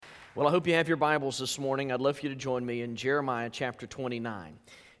Well, I hope you have your Bibles this morning. I'd love for you to join me in Jeremiah chapter 29.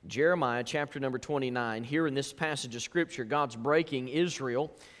 Jeremiah chapter number 29. Here in this passage of Scripture, God's breaking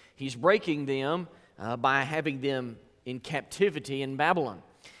Israel. He's breaking them by having them in captivity in Babylon.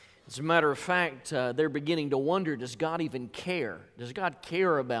 As a matter of fact, they're beginning to wonder, does God even care? Does God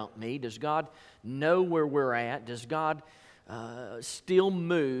care about me? Does God know where we're at? Does God still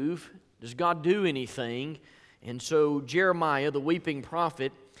move? Does God do anything? And so Jeremiah, the weeping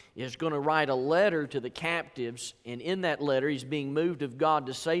prophet, is going to write a letter to the captives, and in that letter he's being moved of God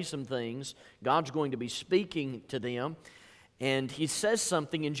to say some things. God's going to be speaking to them, and he says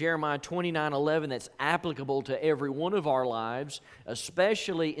something in Jeremiah 29:11 that's applicable to every one of our lives,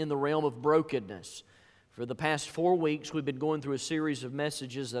 especially in the realm of brokenness. For the past 4 weeks we've been going through a series of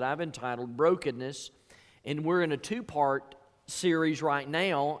messages that I've entitled Brokenness, and we're in a two-part series right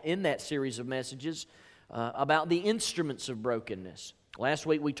now in that series of messages about the instruments of brokenness. Last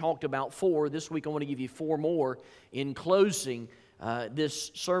week we talked about 4. This week I want to give you 4 more in closing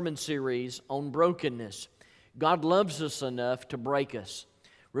this sermon series on brokenness. God loves us enough to break us.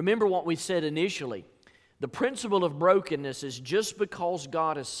 Remember what we said initially. The principle of brokenness is just because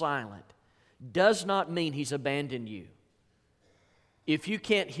God is silent does not mean He's abandoned you. If you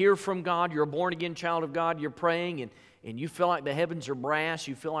can't hear from God, you're a born-again child of God, you're praying and you feel like the heavens are brass,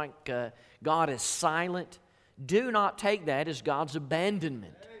 you feel like God is silent, do not take that as God's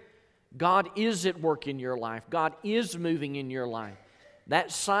abandonment. God is at work in your life. God is moving in your life.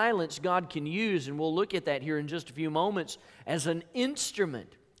 That silence God can use, and we'll look at that here in just a few moments, as an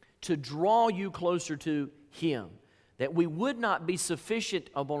instrument to draw you closer to Him. That we would not be sufficient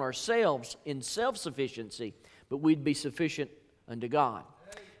upon ourselves in self-sufficiency, but we'd be sufficient unto God.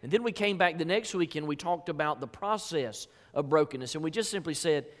 And then we came back the next week and we talked about the process of brokenness, and we just simply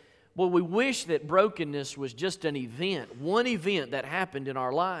said, well, we wish that brokenness was just an event, one event that happened in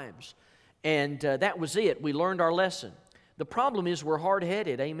our lives, and that was it. We learned our lesson. The problem is we're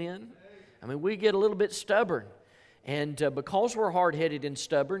hard-headed, amen? I mean, we get a little bit stubborn, and because we're hard-headed and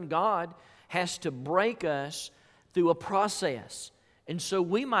stubborn, God has to break us through a process. And so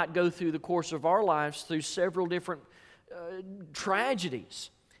we might go through the course of our lives through several different tragedies,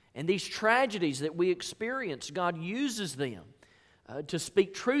 and these tragedies that we experience, God uses them to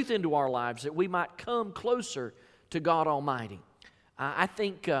speak truth into our lives that we might come closer to God Almighty. I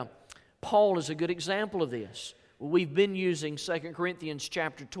think Paul is a good example of this. We've been using 2 Corinthians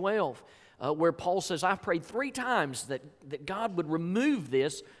chapter 12 where Paul says, I've prayed 3 times that God would remove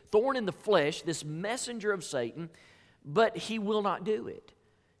this thorn in the flesh, this messenger of Satan, but He will not do it.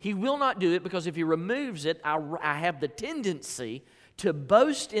 He will not do it because if He removes it, I have the tendency to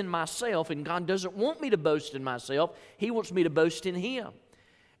boast in myself, and God doesn't want me to boast in myself. He wants me to boast in Him.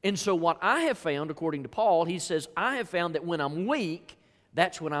 And so what I have found, according to Paul, he says, I have found that when I'm weak,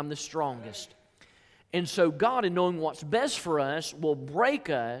 that's when I'm the strongest. And so God, in knowing what's best for us, will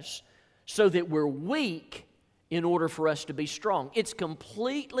break us so that we're weak in order for us to be strong. It's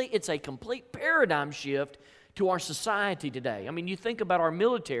a complete paradigm shift to our society today. I mean, you think about our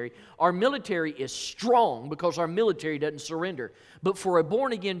military. Our military is strong because our military doesn't surrender. But for a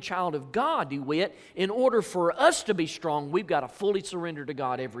born-again child of God, DeWitt, in order for us to be strong, we've got to fully surrender to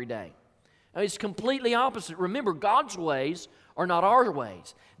God every day. Now, it's completely opposite. Remember, God's ways are not our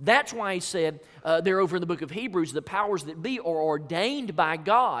ways. That's why He said there over in the book of Hebrews, the powers that be are ordained by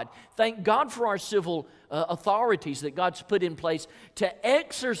God. Thank God for our civil authorities that God's put in place to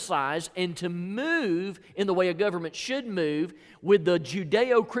exercise and to move in the way a government should move with the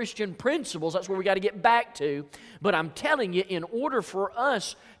Judeo-Christian principles. That's where we got to get back to. But I'm telling you, in order for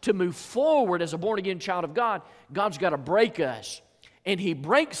us to move forward as a born-again child of God, God's got to break us. And He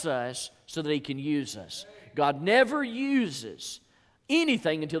breaks us so that He can use us. God never uses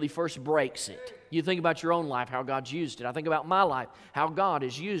anything until He first breaks it. You think about your own life, how God's used it. I think about my life, how God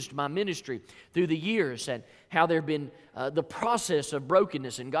has used my ministry through the years and how there have been the process of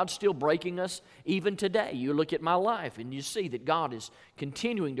brokenness, and God's still breaking us even today. You look at my life and you see that God is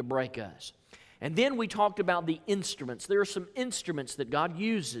continuing to break us. And then we talked about the instruments. There are some instruments that God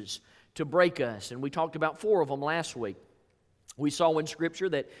uses to break us, and we talked about 4 of them last week. We saw in Scripture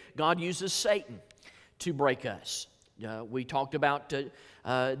that God uses Satan to break us. We talked about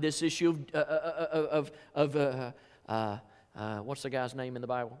this issue of what's the guy's name in the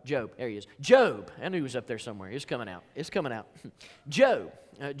Bible? Job. There he is. Job. I knew he was up there somewhere. It's coming out. It's coming out. Job.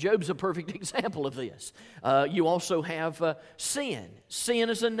 Job's a perfect example of this. You also have sin. Sin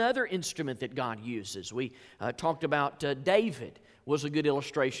is another instrument that God uses. We talked about David was a good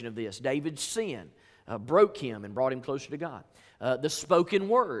illustration of this. David's sin. broke him and brought him closer to God. The spoken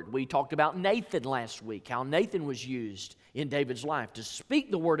word. We talked about Nathan last week, how Nathan was used in David's life to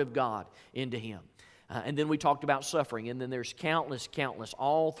speak the word of God into him. And then we talked about suffering. And then there's countless,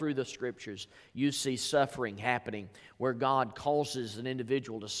 all through the Scriptures, you see suffering happening where God causes an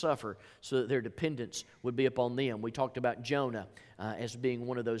individual to suffer so that their dependence would be upon them. We talked about Jonah as being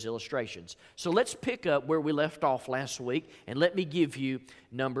one of those illustrations. So let's pick up where we left off last week, and let me give you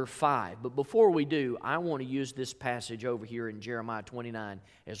number 5. But before we do, I want to use this passage over here in Jeremiah 29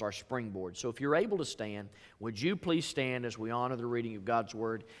 as our springboard. So if you're able to stand, would you please stand as we honor the reading of God's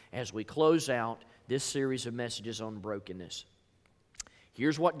Word as we close out this series of messages on brokenness.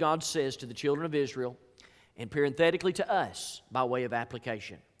 Here's what God says to the children of Israel, and parenthetically to us by way of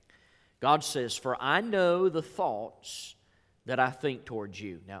application. God says, "For I know the thoughts that I think towards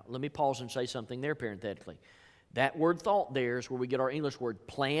you." Now, let me pause and say something there parenthetically. That word thought there is where we get our English word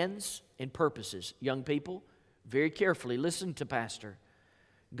plans and purposes. Young people, very carefully listen to Pastor.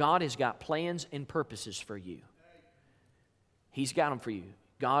 God has got plans and purposes for you. He's got them for you.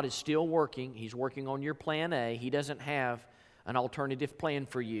 God is still working. He's working on your plan A. He doesn't have an alternative plan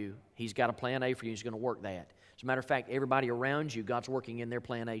for you. He's got a plan A for you. He's going to work that. As a matter of fact, everybody around you, God's working in their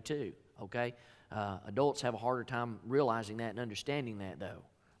plan A too, okay? Adults have a harder time realizing that and understanding that, though,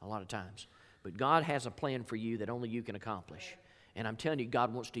 a lot of times. But God has a plan for you that only you can accomplish. And I'm telling you,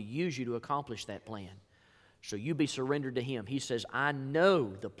 God wants to use you to accomplish that plan. So you be surrendered to Him. He says, "I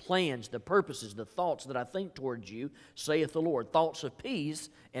know the plans, the purposes, the thoughts that I think towards you, saith the Lord, thoughts of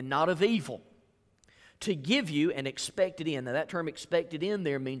peace and not of evil, to give you an expected end." Now that term expected end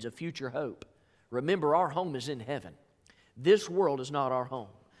there means a future hope. Remember, our home is in heaven. This world is not our home.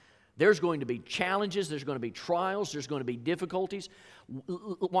 There's going to be challenges, there's going to be trials, there's going to be difficulties.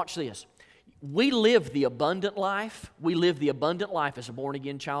 Watch this. We live the abundant life. We live the abundant life as a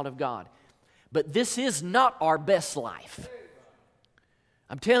born-again child of God. But this is not our best life.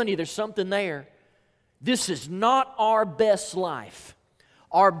 I'm telling you, there's something there. This is not our best life.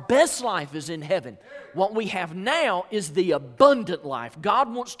 Our best life is in heaven. What we have now is the abundant life.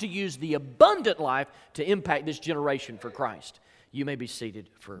 God wants to use the abundant life to impact this generation for Christ. You may be seated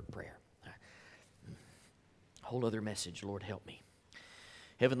for prayer. Whole other message, Lord, help me.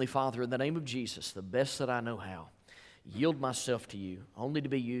 Heavenly Father, in the name of Jesus, the best that I know how, yield myself to you, only to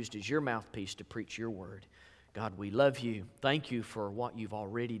be used as your mouthpiece to preach your word. God, we love you. Thank you for what you've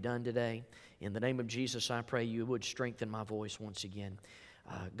already done today. In the name of Jesus, I pray you would strengthen my voice once again.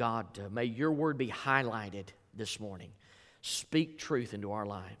 God, may your word be highlighted this morning. Speak truth into our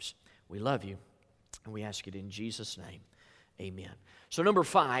lives. We love you, and we ask it in Jesus' name. Amen. So number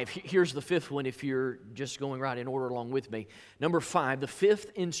 5, here's the 5th one if you're just going right in order along with me. Number 5, the 5th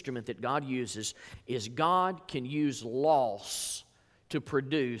instrument that God uses is God can use loss to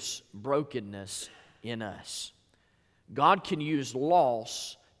produce brokenness in us. God can use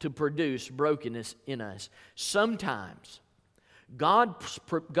loss to produce brokenness in us. Sometimes God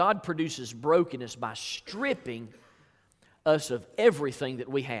produces brokenness by stripping us of everything that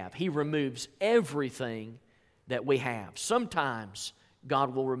we have. He removes everything that we have. Sometimes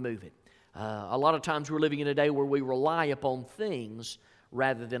God will remove it. A lot of times we're living in a day where we rely upon things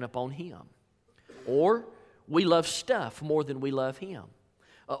rather than upon Him. Or we love stuff more than we love Him.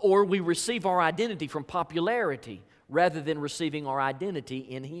 Or we receive our identity from popularity rather than receiving our identity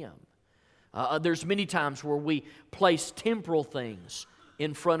in Him. There's many times where we place temporal things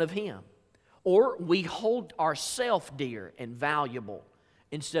in front of Him. Or we hold ourselves dear and valuable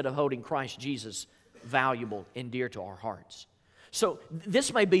instead of holding Christ Jesus valuable and dear to our hearts. So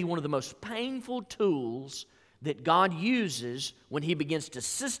this may be one of the most painful tools that God uses when He begins to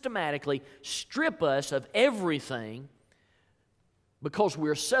systematically strip us of everything because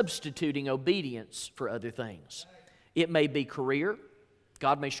we're substituting obedience for other things. It may be career.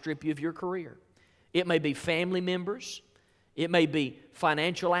 God may strip you of your career. It may be family members. It may be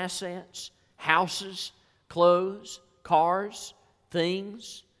financial assets, houses, clothes, cars,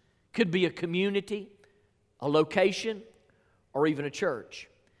 things. Could be a community, a location, or even a church.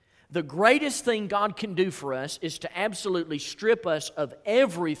 The greatest thing God can do for us is to absolutely strip us of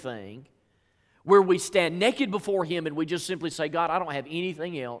everything where we stand naked before Him and we just simply say, "God, I don't have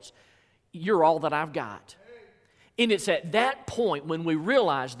anything else. You're all that I've got." And it's at that point when we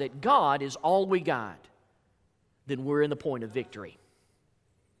realize that God is all we got, then we're in the point of victory.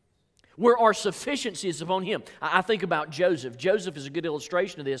 where our sufficiency is upon Him. I think about Joseph. Joseph is a good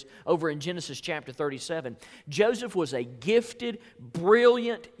illustration of this over in Genesis chapter 37. Joseph was a gifted,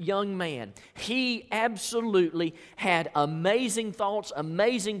 brilliant young man. He absolutely had amazing thoughts,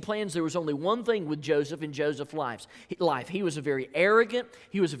 amazing plans. There was only one thing with Joseph in Joseph's life. He was a very arrogant,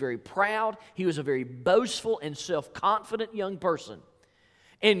 he was a very proud, he was a very boastful and self-confident young person.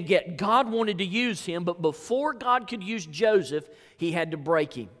 And yet God wanted to use him, but before God could use Joseph, He had to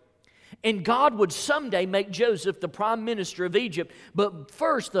break him. And God would someday make Joseph the prime minister of Egypt, but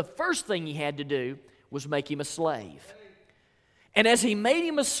the first thing He had to do was make him a slave. And as He made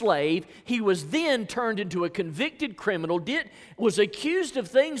him a slave, he was then turned into a convicted criminal, was accused of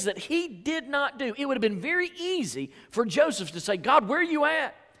things that he did not do. It would have been very easy for Joseph to say, God, where are you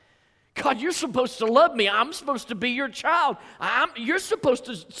at? God, you're supposed to love me. I'm supposed to be your child. You're supposed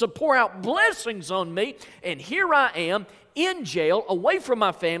to pour out blessings on me. And here I am in jail, away from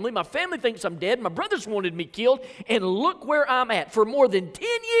my family. My family thinks I'm dead. My brothers wanted me killed. And look where I'm at. For more than 10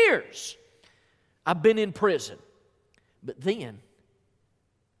 years, I've been in prison. But then,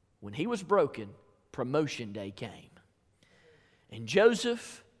 when he was broken, promotion day came. And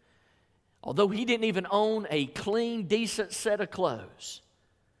Joseph, although he didn't even own a clean, decent set of clothes,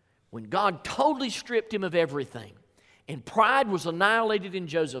 when God totally stripped him of everything and pride was annihilated in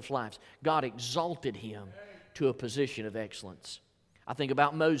Joseph's life, God exalted him to a position of excellence. I think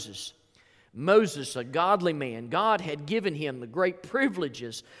about Moses. Moses, a godly man, God had given him the great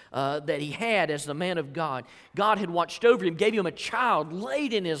privileges that he had as the man of God. God had watched over him, gave him a child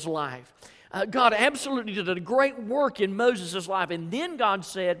late in his life. God absolutely did a great work in Moses' life. And then God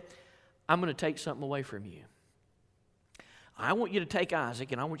said, I'm going to take something away from you. I want you to take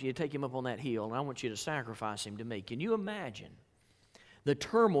Isaac, and I want you to take him up on that hill, and I want you to sacrifice him to me. Can you imagine the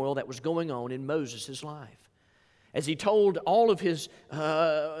turmoil that was going on in Moses' life? As he told all of his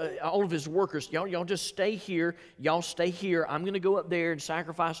workers, y'all just stay here. Y'all stay here. I'm going to go up there and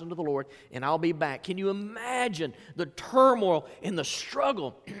sacrifice unto the Lord, and I'll be back. Can you imagine the turmoil and the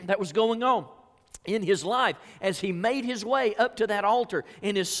struggle that was going on in his life as he made his way up to that altar?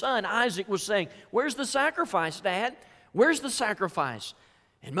 And his son Isaac was saying, "Where's the sacrifice, Dad? Where's the sacrifice?"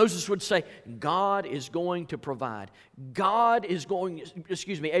 And Moses would say, God is going to provide. Abraham,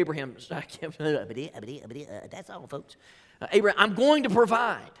 that's all, folks. Abraham, I'm going to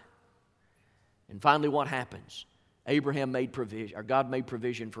provide. And finally, what happens? Abraham made provision, or God made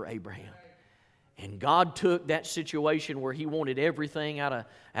provision for Abraham. And God took that situation where He wanted everything out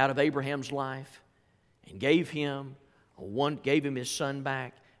of Abraham's life and gave him his son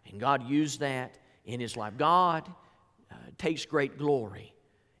back, and God used that in his life. God takes great glory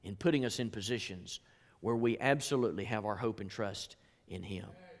in putting us in positions where we absolutely have our hope and trust in Him.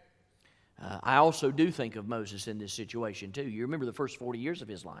 I also do think of Moses in this situation too. You remember the first 40 years of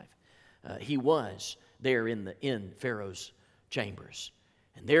his life. He was there in Pharaoh's chambers.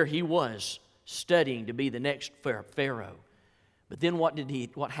 And there he was studying to be the next Pharaoh. But then what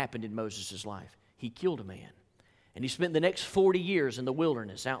happened in Moses' life? He killed a man. And he spent the next 40 years in the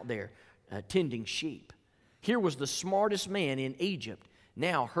wilderness out there tending sheep. Here was the smartest man in Egypt,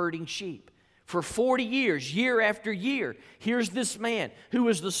 now herding sheep. For 40 years, year after year, here's this man who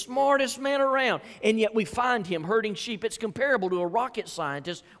was the smartest man around, and yet we find him herding sheep. It's comparable to a rocket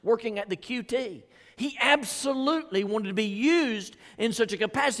scientist working at the QT. He absolutely wanted to be used in such a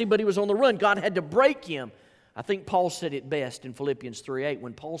capacity, but he was on the run. God had to break him. I think Paul said it best in Philippians 3:8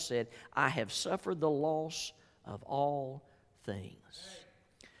 when Paul said, I have suffered the loss of all things.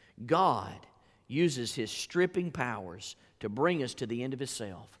 God uses His stripping powers to bring us to the end of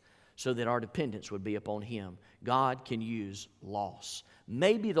Himself so that our dependence would be upon Him. God can use loss.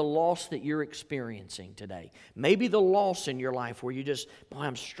 Maybe the loss that you're experiencing today, maybe the loss in your life where you just, boy,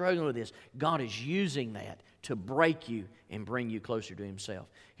 I'm struggling with this. God is using that to break you and bring you closer to Himself.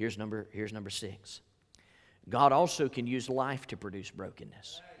 Here's number 6. God also can use life to produce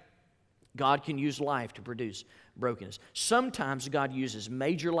brokenness. God can use life to produce brokenness. Sometimes God uses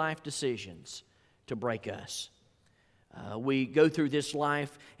major life decisions to break us. We go through this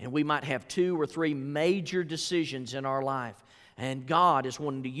life and we might have 2 or 3 major decisions in our life. And God is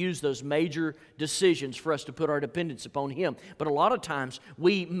wanting to use those major decisions for us to put our dependence upon Him. But a lot of times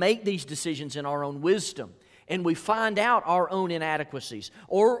we make these decisions in our own wisdom. And we find out our own inadequacies.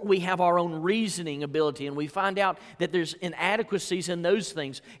 Or we have our own reasoning ability. And we find out that there's inadequacies in those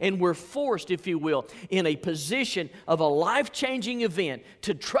things. And we're forced, if you will, in a position of a life-changing event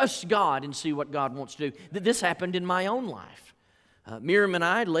to trust God and see what God wants to do. This happened in my own life. Miriam and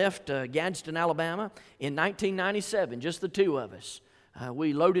I left Gadsden, Alabama in 1997, just the 2 of us.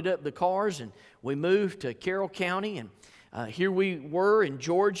 We loaded up the cars and we moved to Carroll County, and Here we were in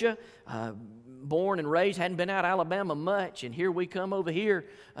Georgia, born and raised, hadn't been out of Alabama much, and here we come over here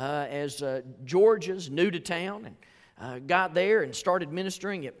as Georgians, new to town, and got there and started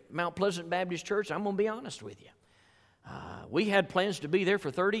ministering at Mount Pleasant Baptist Church. I'm going to be honest with you. We had plans to be there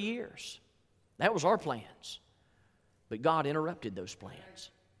for 30 years. That was our plans. But God interrupted those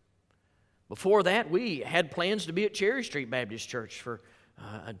plans. Before that, we had plans to be at Cherry Street Baptist Church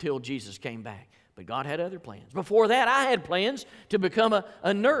until Jesus came back. But God had other plans. Before that, I had plans to become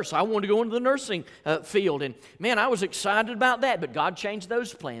a nurse. I wanted to go into the nursing field. And man, I was excited about that, but God changed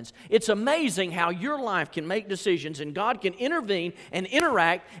those plans. It's amazing how your life can make decisions and God can intervene and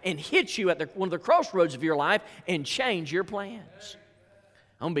interact and hit you at one of the crossroads of your life and change your plans.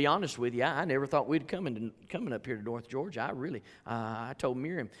 I'm going to be honest with you. I never thought we'd coming up here to North Georgia. I told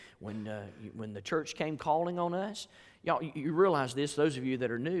Miriam when the church came calling on us. Y'all, you realize this, those of you that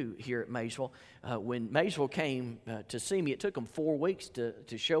are new here at Maysville, when Maysville came to see me, it took them 4 weeks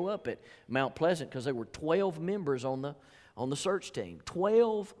to show up at Mount Pleasant because there were 12 members on the search team.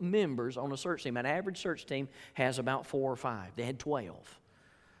 12 members on a search team. An average search team has about 4 or 5. They had 12.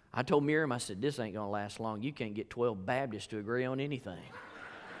 I told Miriam, I said, this ain't going to last long. You can't get 12 Baptists to agree on anything.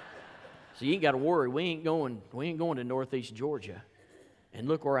 So you ain't got to worry. We ain't going to Northeast Georgia. And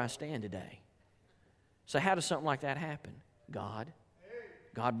look where I stand today. So how does something like that happen? God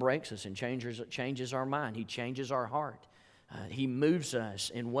breaks us and changes our mind. He changes our heart. He moves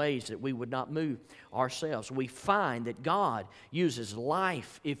us in ways that we would not move ourselves. We find that God uses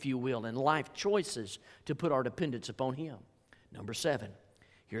life, if you will, and life choices to put our dependence upon Him. Number 7,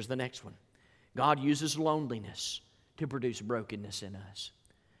 here's the next one. God uses loneliness to produce brokenness in us.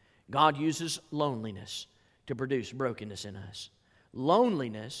 God uses loneliness to produce brokenness in us.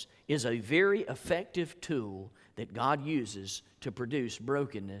 Loneliness is a very effective tool that God uses to produce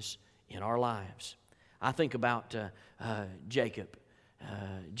brokenness in our lives. I think about Jacob.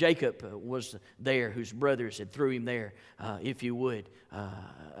 Jacob was there, whose brothers had threw him there, if you would.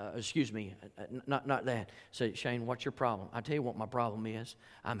 Not that. Say, Shane, what's your problem? I tell you what my problem is.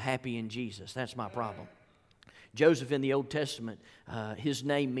 I'm happy in Jesus. That's my problem. Joseph in the Old Testament, his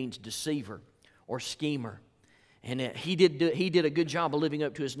name means deceiver or schemer. And he did a good job of living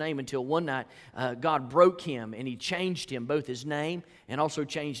up to his name until one night God broke him and He changed him, both his name and also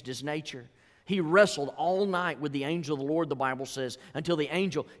changed his nature. He wrestled all night with the angel of the Lord, the Bible says, until the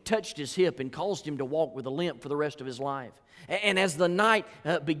angel touched his hip and caused him to walk with a limp for the rest of his life. And as the night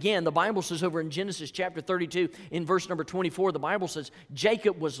began, the Bible says over in Genesis chapter 32, in verse number 24, the Bible says,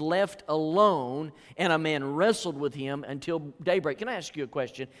 Jacob was left alone, and a man wrestled with him until daybreak. Can I ask you a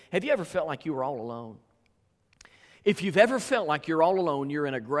question? Have you ever felt like you were all alone? If you've ever felt like you're all alone, you're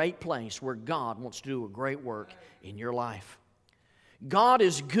in a great place where God wants to do a great work in your life. God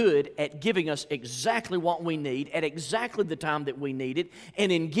is good at giving us exactly what we need at exactly the time that we need it,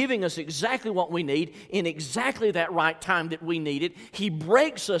 and in giving us exactly what we need in exactly that right time that we need it, He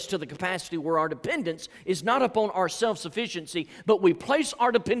breaks us to the capacity where our dependence is not upon our self-sufficiency, but we place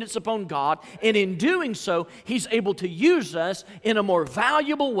our dependence upon God, and in doing so, He's able to use us in a more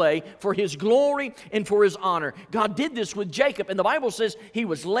valuable way for His glory and for His honor. God did this with Jacob, and the Bible says he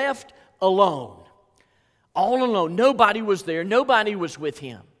was left alone. All alone. Nobody was there. Nobody was with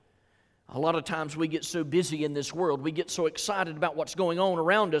him. A lot of times we get so busy in this world. We get so excited about what's going on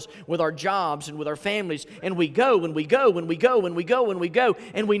around us with our jobs and with our families. And we go and we go and we go and we go and we go.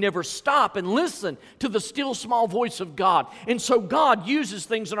 And we never stop and listen to the still small voice of God. And so God uses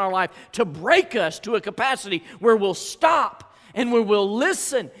things in our life to break us to a capacity where we'll stop and we will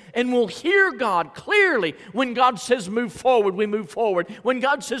listen and we'll hear God clearly. When God says move forward, we move forward. When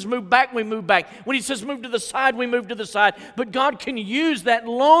God says move back, we move back. When He says move to the side, we move to the side. But God can use that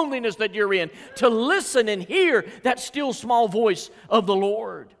loneliness that you're in to listen and hear that still small voice of the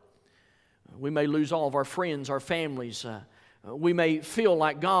Lord. We may lose all of our friends, our families. We may feel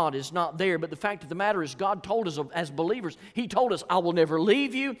like God is not there, but the fact of the matter is God told us as believers, He told us, I will never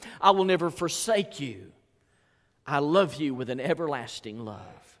leave you, I will never forsake you. I love you with an everlasting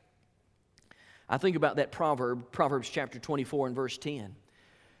love. I think about that proverb, Proverbs chapter 24 and verse 10.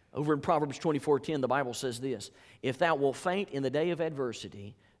 Over in Proverbs 24:10, the Bible says this, if thou wilt faint in the day of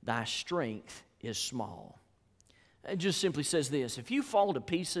adversity, thy strength is small. It just simply says this, if you fall to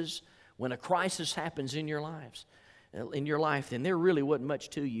pieces when a crisis happens in your life, then there really wasn't much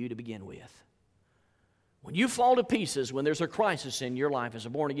to you to begin with. When you fall to pieces when there's a crisis in your life as a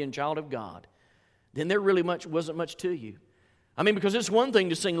born-again child of God, then there really wasn't much to you. I mean, because it's one thing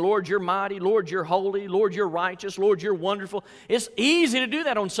to sing, Lord, you're mighty, Lord, you're holy, Lord, you're righteous, Lord, you're wonderful. It's easy to do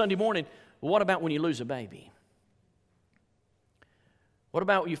that on Sunday morning. Well, what about when you lose a baby? What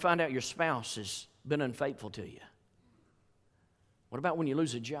about when you find out your spouse has been unfaithful to you? What about when you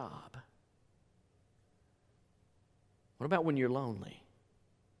lose a job? What about when you're lonely?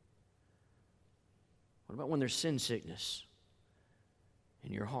 What about when there's sin sickness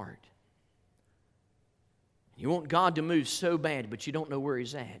in your heart? You want God to move so bad, but you don't know where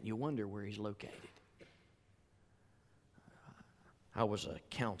He's at. You wonder where He's located. I was a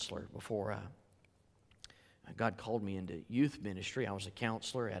counselor before God called me into youth ministry. I was a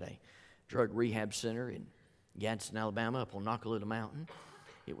counselor at a drug rehab center in Gadsden, Alabama, up on Nakalula Mountain.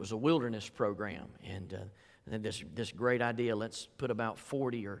 It was a wilderness program, and then this great idea, let's put about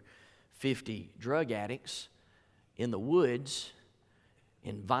 40 or 50 drug addicts in the woods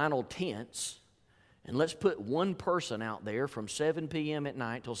in vinyl tents, and let's put one person out there from 7 p.m. at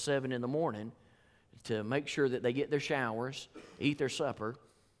night till 7 in the morning to make sure that they get their showers, eat their supper,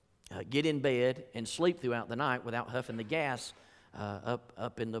 get in bed, and sleep throughout the night without huffing the gas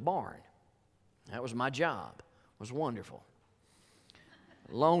up in the barn. That was my job. It was wonderful.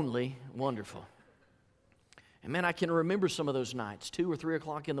 Lonely, wonderful. And man, I can remember some of those nights, 2 or 3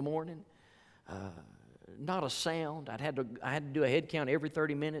 o'clock in the morning, not a sound. I had to do a head count every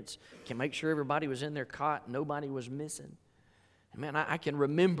 30 minutes, can make sure everybody was in their cot, nobody was missing. And man, I can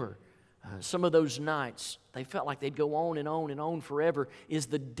remember some of those nights. They felt like they'd go on and on and on forever. Is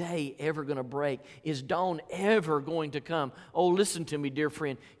the day ever going to break? Is dawn ever going to come? Oh, listen to me, dear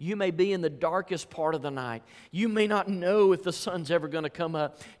friend. You may be in the darkest part of the night. You may not know if the sun's ever going to come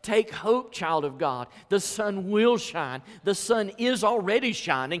up. Take hope, child of God. The sun will shine. The sun is already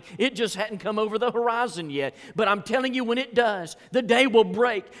shining. It just hadn't come over the horizon yet. But I'm telling you, when it does, the day will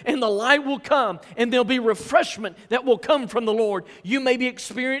break and the light will come and there'll be refreshment that will come from the Lord. You may be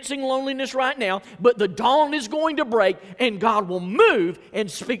experiencing loneliness right now, but the dawn is going to break and God will move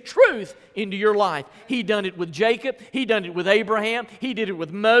and speak truth into your life. He done it with Jacob. He done it with Abraham. He did it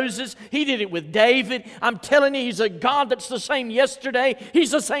with Moses. He did it with David. I'm telling you, He's a God that's the same yesterday.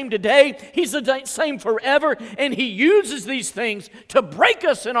 He's the same today. He's the same forever. And He uses these things to break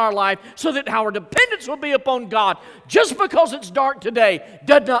us in our life so that our dependence will be upon God. Just because it's dark today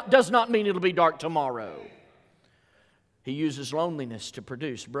does not mean it'll be dark tomorrow. He uses loneliness to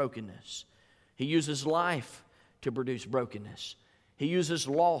produce brokenness. He uses life to produce brokenness. He uses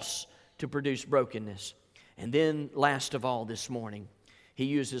loss to produce brokenness. And then, last of all this morning, He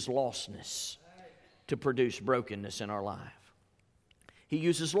uses lostness to produce brokenness in our life. He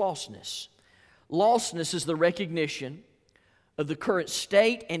uses lostness. Lostness is the recognition of the current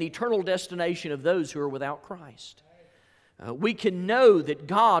state and eternal destination of those who are without Christ. We can know that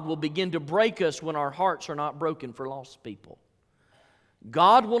God will begin to break us when our hearts are not broken for lost people.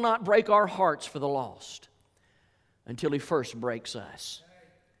 God will not break our hearts for the lost until He first breaks us.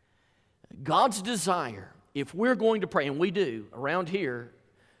 God's desire, if we're going to pray, and we do, around here,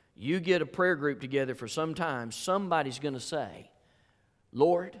 you get a prayer group together for some time, somebody's going to say,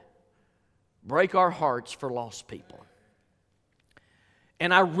 Lord, break our hearts for lost people.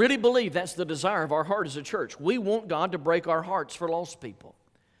 And I really believe that's the desire of our heart as a church. We want God to break our hearts for lost people.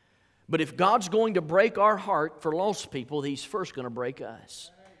 But if God's going to break our heart for lost people, He's first going to break us.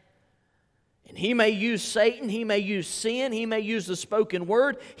 And He may use Satan, He may use sin, He may use the spoken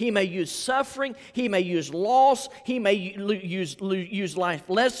word, He may use suffering, He may use loss, He may use life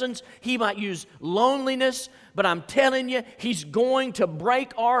lessons, He might use loneliness. But I'm telling you, He's going to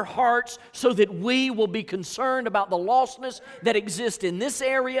break our hearts so that we will be concerned about the lostness that exists in this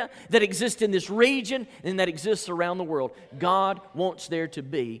area, that exists in this region, and that exists around the world. God wants there to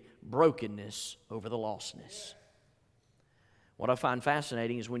be brokenness over the lostness. What I find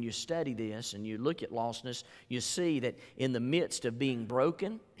fascinating is when you study this and you look at lostness, you see that in the midst of being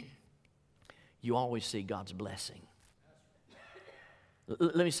broken, you always see God's blessing.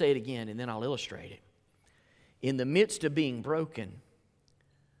 Let me say it again and then I'll illustrate it. In the midst of being broken,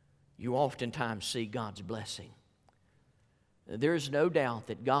 you oftentimes see God's blessing. There is no doubt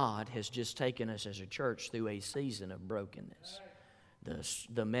that God has just taken us as a church through a season of brokenness.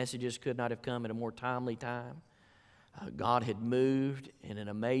 The messages could not have come at a more timely time. God had moved in an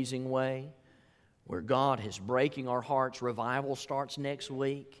amazing way where God is breaking our hearts. Revival starts next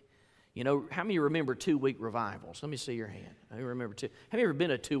week. You know, how many of you remember 2-week revivals? Let me see your hand. I remember two. Have you ever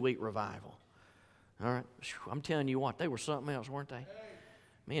been a 2-week revival? All right. I'm telling you what, they were something else, weren't they?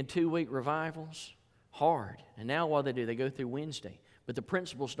 Man, 2-week revivals, hard. And now what do? They go through Wednesday. But the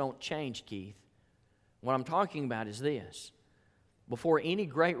principles don't change, Keith. What I'm talking about is this. Before any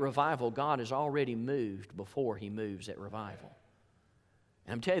great revival, God has already moved before He moves at revival.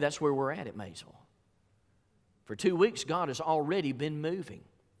 And I'm telling you, that's where we're at Maysville. For 2 weeks, God has already been moving.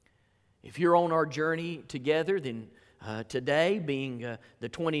 If you're on our journey together, then today being the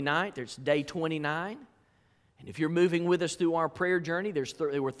 29th, it's day 29. And if you're moving with us through our prayer journey,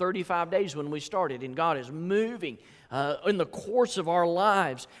 there were 35 days when we started, and God is moving in the course of our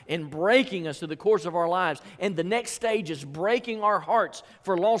lives and breaking us through the course of our lives. And the next stage is breaking our hearts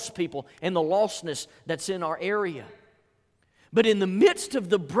for lost people and the lostness that's in our area. But in the midst of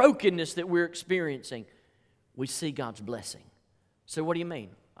the brokenness that we're experiencing, we see God's blessing. So what do you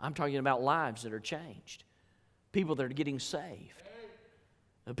mean? I'm talking about lives that are changed, people that are getting saved.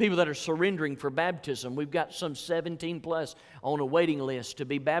 People that are surrendering for baptism. We've got some 17 plus on a waiting list to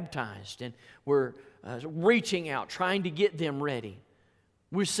be baptized, and we're reaching out, trying to get them ready.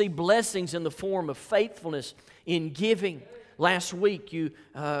 We see blessings in the form of faithfulness in giving. Last week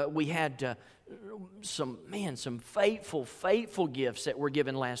we had some faithful gifts that were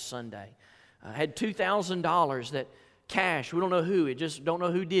given last Sunday. I had $2,000 that cash, we don't know who, don't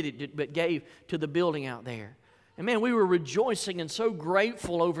know who did it, but gave to the building out there. And man, we were rejoicing and so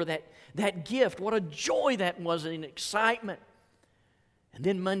grateful over that gift. What a joy that was, and excitement. And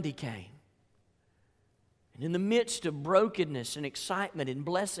then Monday came. And in the midst of brokenness and excitement and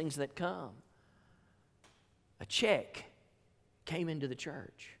blessings that come, a check came into the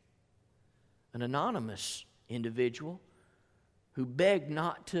church. An anonymous individual who begged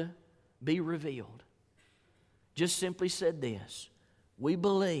not to be revealed just simply said this: we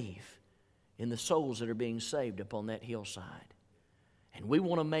believe in the souls that are being saved upon that hillside. And we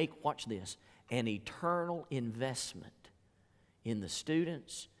want to make, watch this, an eternal investment in the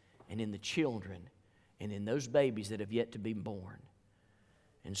students and in the children and in those babies that have yet to be born.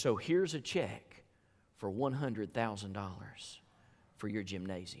 And so here's a check for $100,000 for your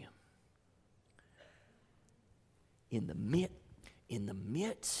gymnasium. In the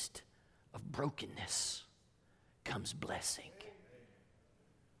midst of brokenness comes blessing.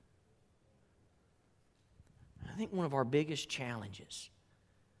 I think one of our biggest challenges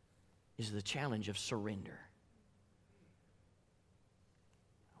is the challenge of surrender.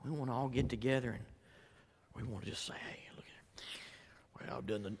 We want to all get together and we want to just say, hey, look at it. Well,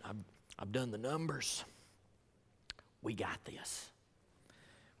 I've done the numbers. We got this.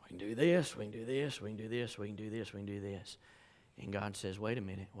 We can do this, we can do this, we can do this, we can do this, we can do this. And God says, wait a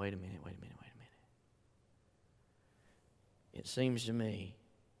minute. It seems to me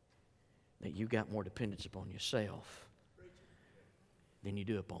that you got more dependence upon yourself than you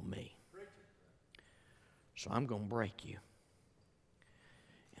do upon me. So I'm going to break you.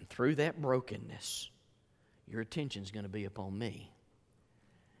 And through that brokenness, your attention's going to be upon me.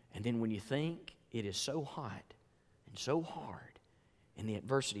 And then when you think it is so hot and so hard and the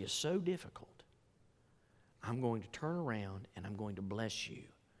adversity is so difficult, I'm going to turn around and I'm going to bless you.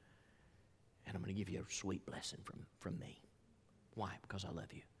 And I'm going to give you a sweet blessing from me. Why? Because I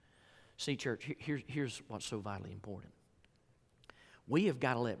love you. See, church, here's what's so vitally important. We have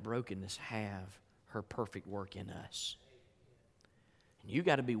got to let brokenness have her perfect work in us. And you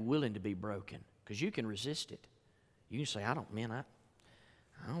got to be willing to be broken, because you can resist it. You can say, I don't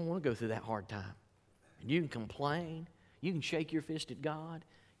want to go through that hard time. And you can complain. You can shake your fist at God.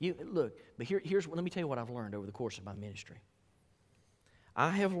 But let me tell you what I've learned over the course of my ministry. I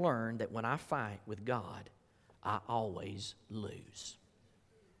have learned that when I fight with God, I always lose.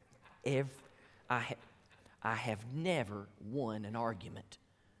 I have never won an argument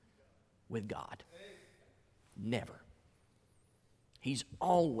with God. Never. He's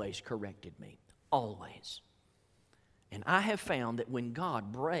always corrected me. Always. And I have found that when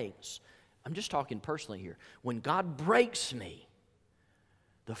God breaks, I'm just talking personally here, when God breaks me,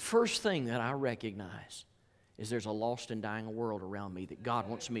 the first thing that I recognize is there's a lost and dying world around me that God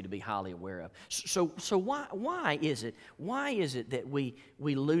wants me to be highly aware of. So why is it that we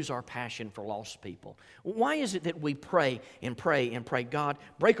lose our passion for lost people? Why is it that we pray and pray and pray, God,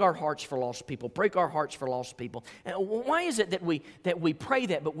 break our hearts for lost people, break our hearts for lost people? Why is it that we pray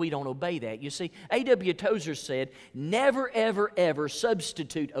that but we don't obey that? You see, A.W. Tozer said, never, ever, ever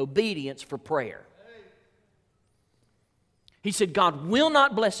substitute obedience for prayer. He said, God will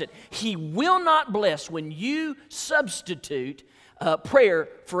not bless it. He will not bless when you substitute prayer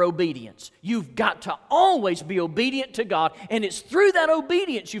for obedience. You've got to always be obedient to God, and it's through that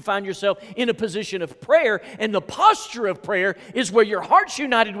obedience you find yourself in a position of prayer, and the posture of prayer is where your heart's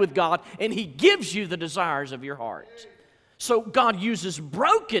united with God, and He gives you the desires of your heart. So God uses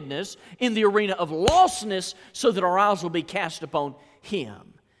brokenness in the arena of lostness so that our eyes will be cast upon Him.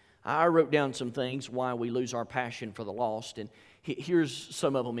 I wrote down some things why we lose our passion for the lost, and here's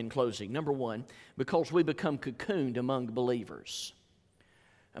some of them in closing. Number one, because we become cocooned among believers.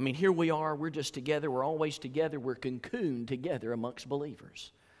 I mean, here we are, we're just together, we're always together, we're cocooned together amongst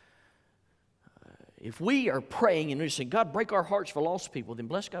believers. If we are praying and we're saying, God, break our hearts for lost people, then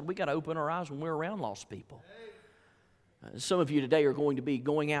bless God, we got to open our eyes when we're around lost people. Some of you today are going to be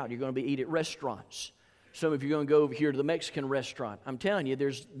going out. You're going to be eat at restaurants. Some of you are going to go over here to the Mexican restaurant. I'm telling you,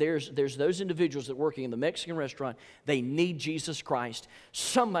 there's those individuals that are working in the Mexican restaurant. They need Jesus Christ.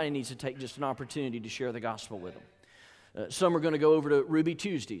 Somebody needs to take just an opportunity to share the gospel with them. Some are going to go over to Ruby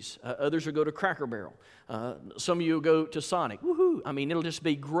Tuesdays. Others will go to Cracker Barrel. Some of you will go to Sonic. Woohoo! I mean, it'll just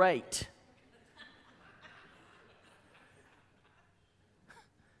be great.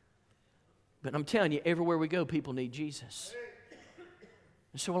 But I'm telling you, everywhere we go, people need Jesus.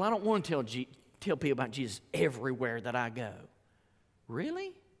 And so, well, I don't want to tell people about Jesus everywhere that I go.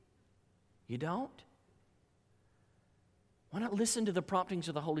 Really? You don't? Why not listen to the promptings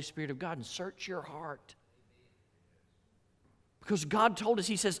of the Holy Spirit of God and search your heart? Because God told us,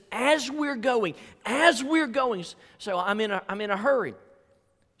 He says, as we're going, so I'm in a hurry.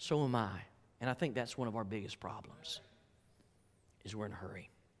 So am I. And I think that's one of our biggest problems, is we're in a hurry.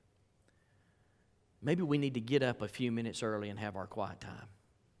 Maybe we need to get up a few minutes early and have our quiet time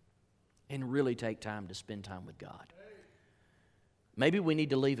and really take time to spend time with God. Maybe we need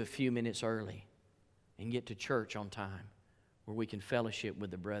to leave a few minutes early and get to church on time where we can fellowship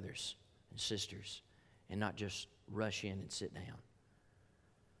with the brothers and sisters and not just rush in and sit down.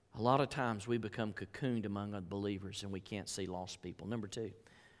 A lot of times we become cocooned among unbelievers and we can't see lost people. Number two,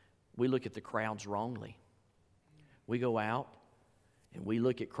 we look at the crowds wrongly. We go out and we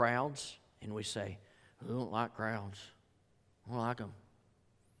look at crowds and we say, I don't like crowds. I don't like them.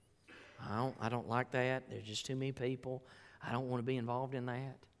 I don't like that. There's just too many people. I don't want to be involved in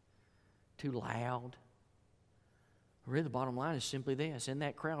that. Too loud. Really, the bottom line is simply this. In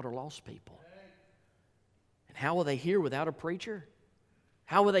that crowd are lost people. And how will they hear without a preacher?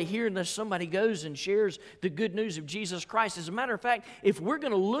 How will they hear unless somebody goes and shares the good news of Jesus Christ? As a matter of fact, if we're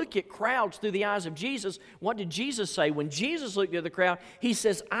going to look at crowds through the eyes of Jesus, what did Jesus say? When Jesus looked at the crowd, He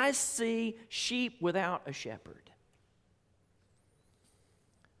says, I see sheep without a shepherd.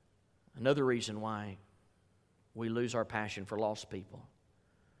 Another reason why we lose our passion for lost people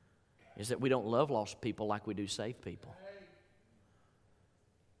is that we don't love lost people like we do saved people.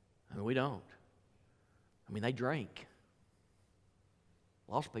 I mean, we don't. I mean, they drink.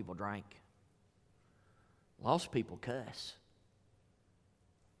 Lost people drank. Lost people cuss.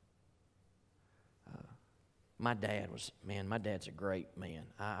 My dad's a great man.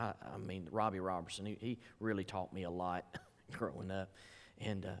 I mean, Robbie Robertson, he really taught me a lot growing up.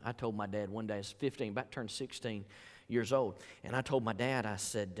 And I told my dad one day, I was 15, about to turn 16 years old. And I told my dad, I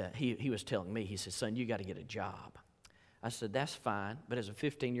said, he was telling me, he said, son, you got to get a job. I said, that's fine. But as a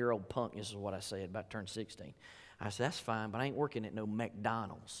 15-year-old punk, this is what I said, about to turn 16. I said, that's fine, but I ain't working at no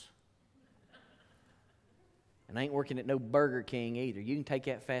McDonald's. And I ain't working at no Burger King either. You can take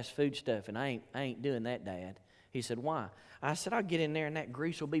that fast food stuff, and I ain't doing that, Dad. He said, why? I said, I'll get in there, and that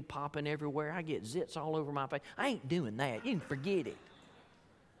grease will be popping everywhere. I get zits all over my face. I ain't doing that. You can forget it.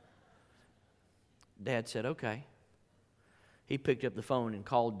 Dad said, okay. He picked up the phone and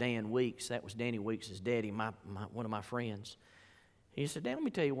called Dan Weeks. That was Danny Weeks' daddy, one of my friends. He said, Dan, let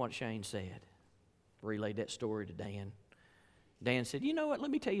me tell you what Shane said. Relayed that story to Dan. Dan said, you know what,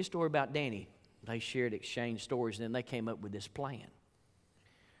 let me tell you a story about Danny. They shared, exchanged stories, and then they came up with this plan.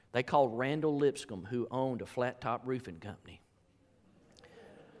 They called Randall Lipscomb, who owned a flat-top roofing company.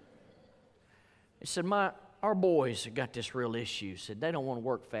 He said, our boys have got this real issue. Said they don't want to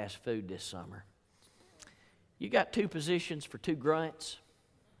work fast food this summer. You got 2 positions for 2 grunts?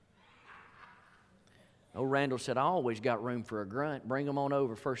 Old Randall said, I always got room for a grunt. Bring them on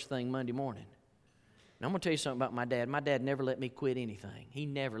over first thing Monday morning. Now, I'm going to tell you something about my dad. My dad never let me quit anything. He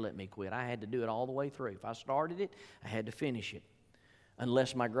never let me quit. I had to do it all the way through. If I started it, I had to finish it,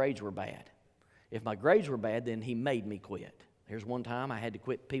 unless my grades were bad. If my grades were bad, then he made me quit. There's one time I had to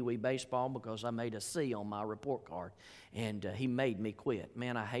quit Pee Wee baseball because I made a C on my report card, and he made me quit.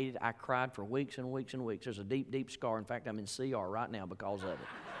 Man, I hated it. I cried for weeks and weeks and weeks. There's a deep, deep scar. In fact, I'm in CR right now because of it.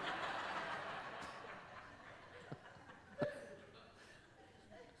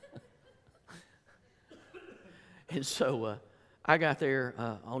 And so I got there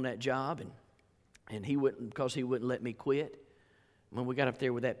on that job, and he wouldn't, because he wouldn't let me quit. When we got up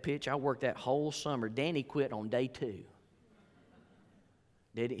there with that pitch, I worked that whole summer. Danny quit on day 2.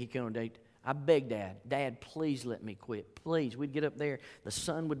 He quit on day 2. I begged Dad, please let me quit. Please. We'd get up there, the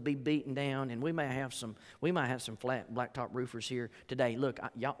sun would be beaten down, and we might have some flat blacktop roofers here today. Look,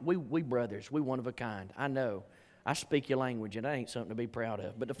 we brothers, we one of a kind. I know. I speak your language, and that ain't something to be proud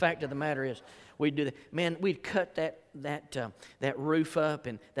of. But the fact of the matter is, we'd do that. Man, we'd cut that roof up,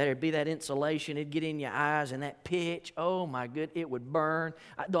 and there'd be that insulation. It'd get in your eyes, and that pitch. Oh my good, it would burn.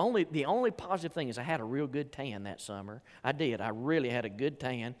 The only positive thing is I had a real good tan that summer. I did. I really had a good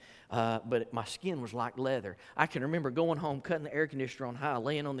tan, but my skin was like leather. I can remember going home, cutting the air conditioner on high,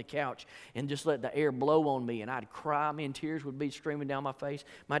 laying on the couch, and just let the air blow on me, and I'd cry. Man, tears would be streaming down my face.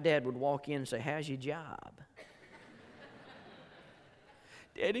 My dad would walk in and say, "How's your job?"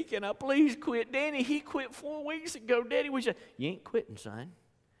 "Daddy, can I please quit?" "Danny, he quit 4 weeks ago." "Daddy, we said," "You ain't quitting, son.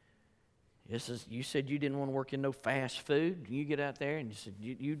 You said you didn't want to work in no fast food. You get out there and you said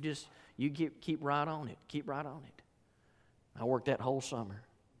you keep right on it. Keep right on it." I worked that whole summer.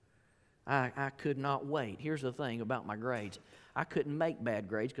 I could not wait. Here's the thing about my grades. I couldn't make bad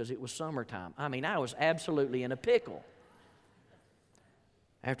grades because it was summertime. I mean, I was absolutely in a pickle.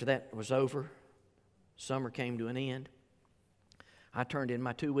 After that was over, summer came to an end. I turned in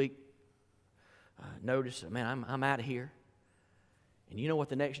my 2-week notice. Man, I'm out of here. And you know what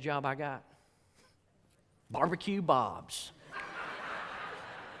the next job I got? Barbecue Bob's.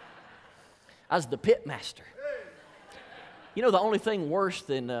 I was the pit master. You know, the only thing worse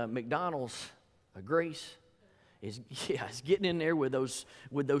than McDonald's grease is getting in there with those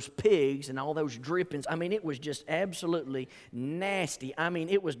pigs and all those drippings. I mean, it was just absolutely nasty. I mean,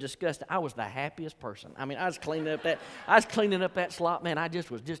 it was disgusting. I was the happiest person. I mean, I was cleaning up that slop. Man, I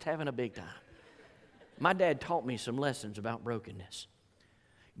was just having a big time. My dad taught me some lessons about brokenness.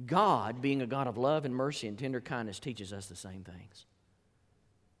 God, being a God of love and mercy and tender kindness, teaches us the same things.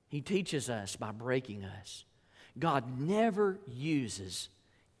 He teaches us by breaking us. God never uses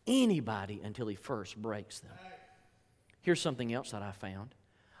anybody until He first breaks them. Here's something else that I found.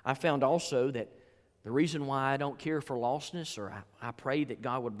 I found also that the reason why I don't care for lostness, or I pray that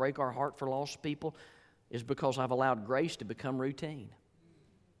God would break our heart for lost people, is because I've allowed grace to become routine.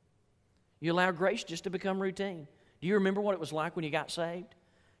 You allow grace just to become routine. Do you remember what it was like when you got saved?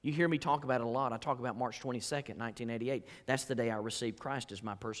 You hear me talk about it a lot. I talk about March 22nd, 1988. That's the day I received Christ as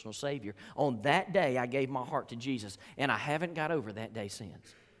my personal Savior. On that day, I gave my heart to Jesus, and I haven't got over that day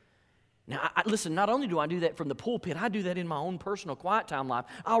since. Now, listen, not only do I do that from the pulpit, I do that in my own personal quiet time life.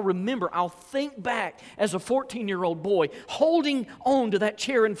 I'll think back as a 14-year-old boy holding on to that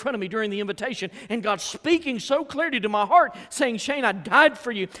chair in front of me during the invitation, and God speaking so clearly to my heart, saying, "Shane, I died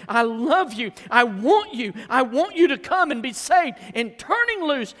for you. I love you. I want you. I want you to come and be saved." And turning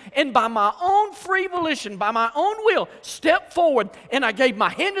loose, and by my own free volition, by my own will, step forward, and I gave my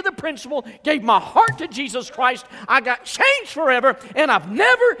hand to the principal, gave my heart to Jesus Christ. I got changed forever, and I've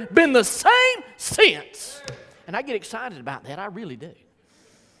never been the same since. And I get excited about that. I really do.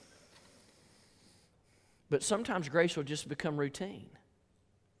 But sometimes grace will just become routine.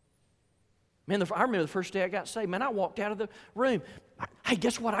 Man, I remember the first day I got saved. Man, I walked out of the room. Hey,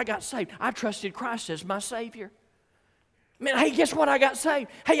 guess what? I got saved. I trusted Christ as my Savior. Man, hey, guess what? I got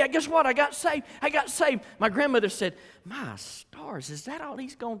saved. Hey, guess what? I got saved. I got saved. My grandmother said, "My stars, is that all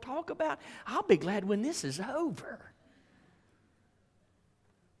he's going to talk about? I'll be glad when this is over."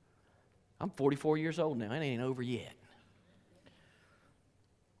 I'm 44 years old now. It ain't over yet.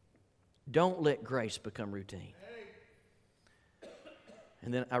 Don't let grace become routine.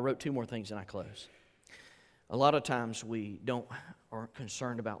 And then I wrote 2 more things and I close. A lot of times we aren't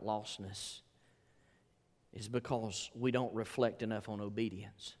concerned about lostness is because we don't reflect enough on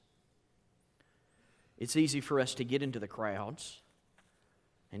obedience. It's easy for us to get into the crowds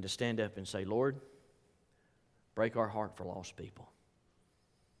and to stand up and say, "Lord, break our heart for lost people."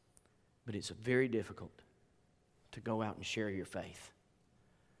 But it's very difficult to go out and share your faith.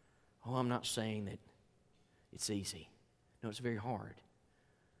 Oh, I'm not saying that it's easy. No, it's very hard.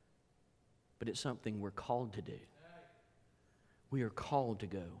 But it's something we're called to do. We are called to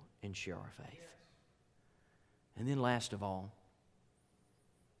go and share our faith. And then last of all,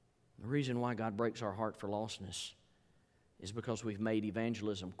 the reason why God breaks our heart for lostness is because we've made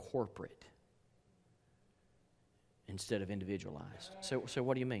evangelism corporate instead of individualized. So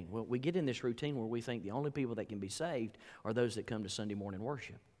what do you mean? Well, we get in this routine where we think the only people that can be saved are those that come to Sunday morning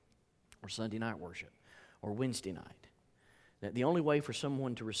worship or Sunday night worship or Wednesday night. That the only way for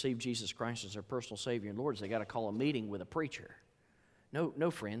someone to receive Jesus Christ as their personal Savior and Lord is they got to call a meeting with a preacher.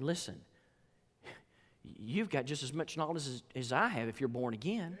 No, friend, listen. You've got just as much knowledge as I have if you're born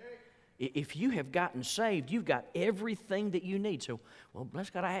again. If you have gotten saved, you've got everything that you need. So, well, bless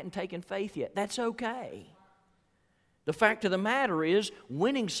God, I hadn't taken faith yet. That's okay. The fact of the matter is,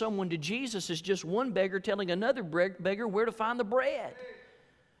 winning someone to Jesus is just one beggar telling another beggar where to find the bread.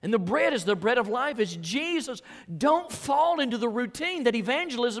 And the bread is the bread of life. It's Jesus. Don't fall into the routine that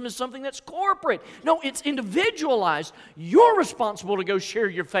evangelism is something that's corporate. No, it's individualized. You're responsible to go share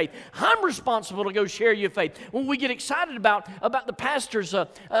your faith. I'm responsible to go share your faith. When we get excited about the pastor's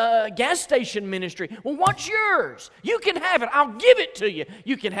gas station ministry, well, what's yours? You can have it. I'll give it to you.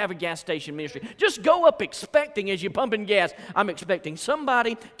 You can have a gas station ministry. Just go up expecting, as you're pumping gas, I'm expecting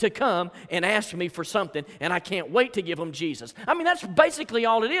somebody to come and ask me for something, and I can't wait to give them Jesus. I mean, that's basically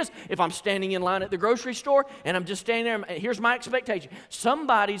all it is. If I'm standing in line at the grocery store and I'm just standing there, here's my expectation.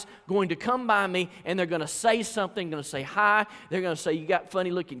 Somebody's going to come by me and they're going to say something, going to say hi. They're going to say, you got funny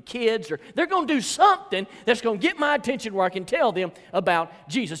looking kids, or they're going to do something that's going to get my attention where I can tell them about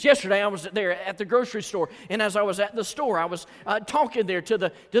Jesus. Yesterday I was there at the grocery store, and as I was at the store, I was talking there to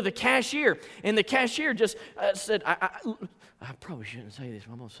the cashier, and the cashier just said, I probably shouldn't say this,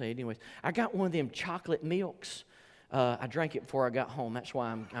 but I'm going to say it anyways. I got one of them chocolate milks. I drank it before I got home. That's why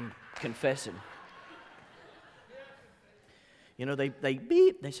I'm confessing. You know, they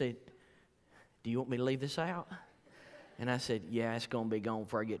beep. They say, do you want me to leave this out? And I said, yeah, it's going to be gone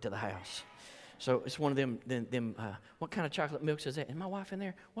before I get to the house. So it's one of them what kind of chocolate milk is that? Is my wife in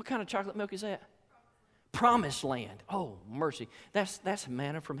there? What kind of chocolate milk is that? Promised Land. Oh, mercy. That's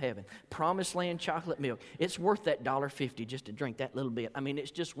manna from heaven. Promised Land chocolate milk. It's worth that $1.50 just to drink that little bit. I mean,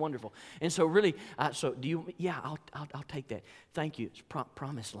 it's just wonderful. And so really, so do you, yeah, I'll take that. Thank you. It's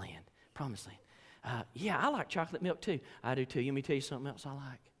Promised Land. Promised Land. Yeah, I like chocolate milk too. I do too. Let me tell you something else I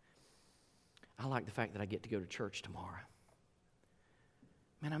like. I like the fact that I get to go to church tomorrow.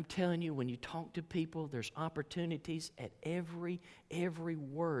 Man, I'm telling you, when you talk to people, there's opportunities at every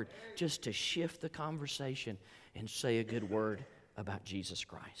word just to shift the conversation and say a good word about Jesus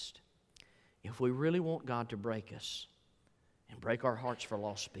Christ. If we really want God to break us and break our hearts for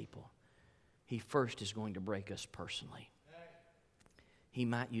lost people, He first is going to break us personally. He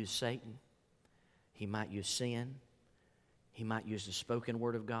might use Satan. He might use sin. He might use the spoken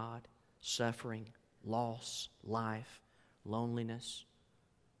word of God, suffering, loss, life, loneliness.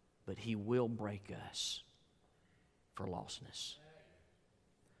 But He will break us for lostness.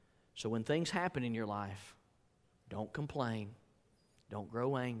 So when things happen in your life, don't complain. Don't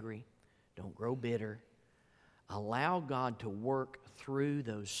grow angry. Don't grow bitter. Allow God to work through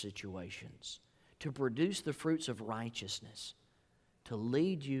those situations to produce the fruits of righteousness, to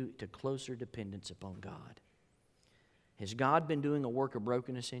lead you to closer dependence upon God. Has God been doing a work of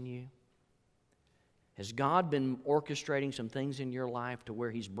brokenness in you? Has God been orchestrating some things in your life to where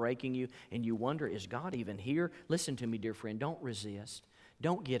He's breaking you and you wonder, is God even here? Listen to me, dear friend. Don't resist.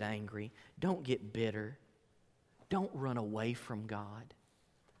 Don't get angry. Don't get bitter. Don't run away from God.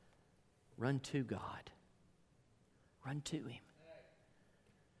 Run to God. Run to Him.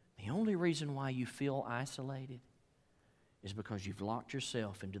 The only reason why you feel isolated is because you've locked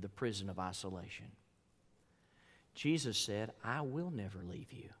yourself into the prison of isolation. Jesus said, I will never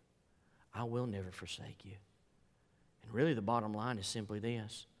leave you. I will never forsake you. And really the bottom line is simply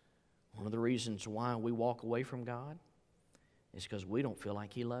this. One of the reasons why we walk away from God is because we don't feel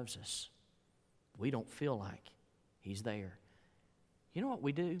like He loves us. We don't feel like He's there. You know what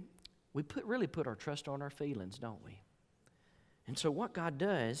we do? We really put our trust on our feelings, don't we? And so what God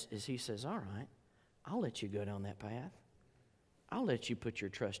does is He says, all right, I'll let you go down that path. I'll let you put your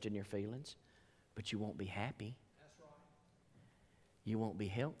trust in your feelings, but you won't be happy. That's right. You won't be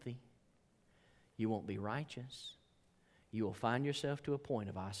healthy. You won't be righteous. You will find yourself to a point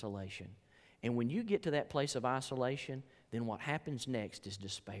of isolation. And when you get to that place of isolation, then what happens next is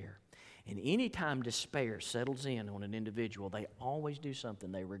despair. And any time despair settles in on an individual, they always do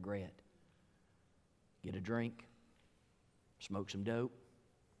something they regret. Get a drink, smoke some dope,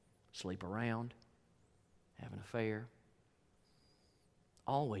 sleep around, have an affair.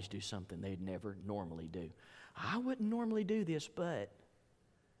 Always do something they'd never normally do. I wouldn't normally do this, but...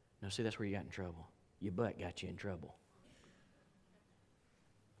 No, see, that's where you got in trouble. Your butt got you in trouble.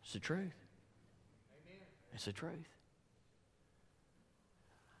 It's the truth. Amen. It's the truth.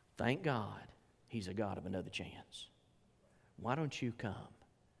 Thank God He's a God of another chance. Why don't you come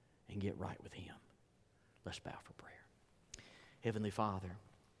and get right with Him? Let's bow for prayer. Heavenly Father,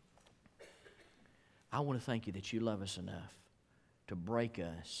 I want to thank You that You love us enough to break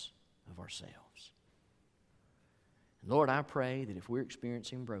us of ourselves. Lord, I pray that if we're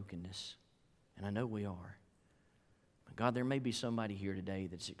experiencing brokenness, and I know we are, but God, there may be somebody here today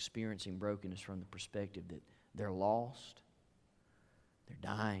that's experiencing brokenness from the perspective that they're lost, they're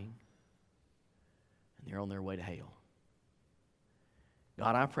dying, and they're on their way to hell.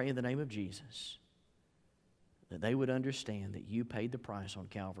 God, I pray in the name of Jesus that they would understand that You paid the price on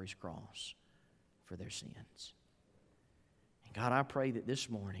Calvary's cross for their sins. God, I pray that this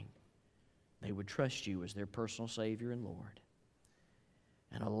morning they would trust You as their personal Savior and Lord,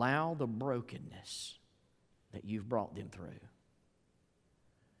 and allow the brokenness that You've brought them through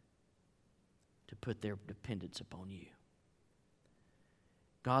to put their dependence upon You.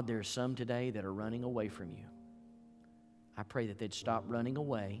 God, there are some today that are running away from You. I pray that they'd stop running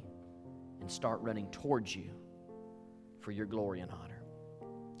away and start running towards You for Your glory and honor.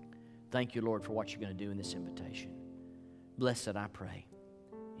 Thank You, Lord, for what You're going to do in this invitation. Bless it, I pray,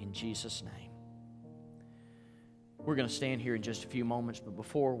 in Jesus' name. We're going to stand here in just a few moments, but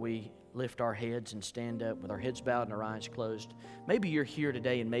before we lift our heads and stand up with our heads bowed and our eyes closed, maybe you're here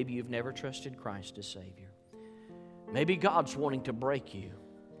today and maybe you've never trusted Christ as Savior. Maybe God's wanting to break you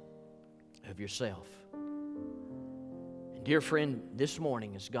of yourself. And dear friend, this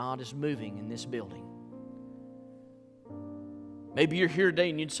morning as God is moving in this building, maybe you're here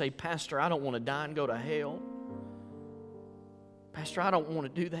today and you'd say, Pastor, I don't want to die and go to hell. Pastor, I don't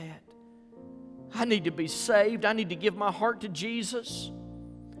want to do that. I need to be saved. I need to give my heart to Jesus.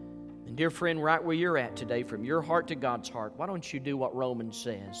 And dear friend, right where you're at today, from your heart to God's heart, why don't you do what Romans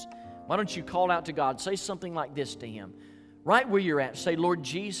says? Why don't you call out to God? Say something like this to Him. Right where you're at, say, Lord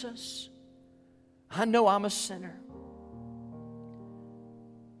Jesus, I know I'm a sinner.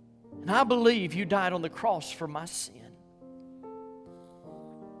 And I believe You died on the cross for my sin.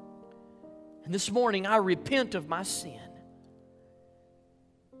 And this morning I repent of my sin.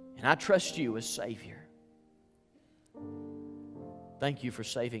 And I trust You as Savior. Thank You for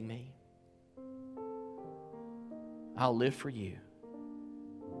saving me. I'll live for You.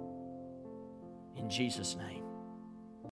 In Jesus' name.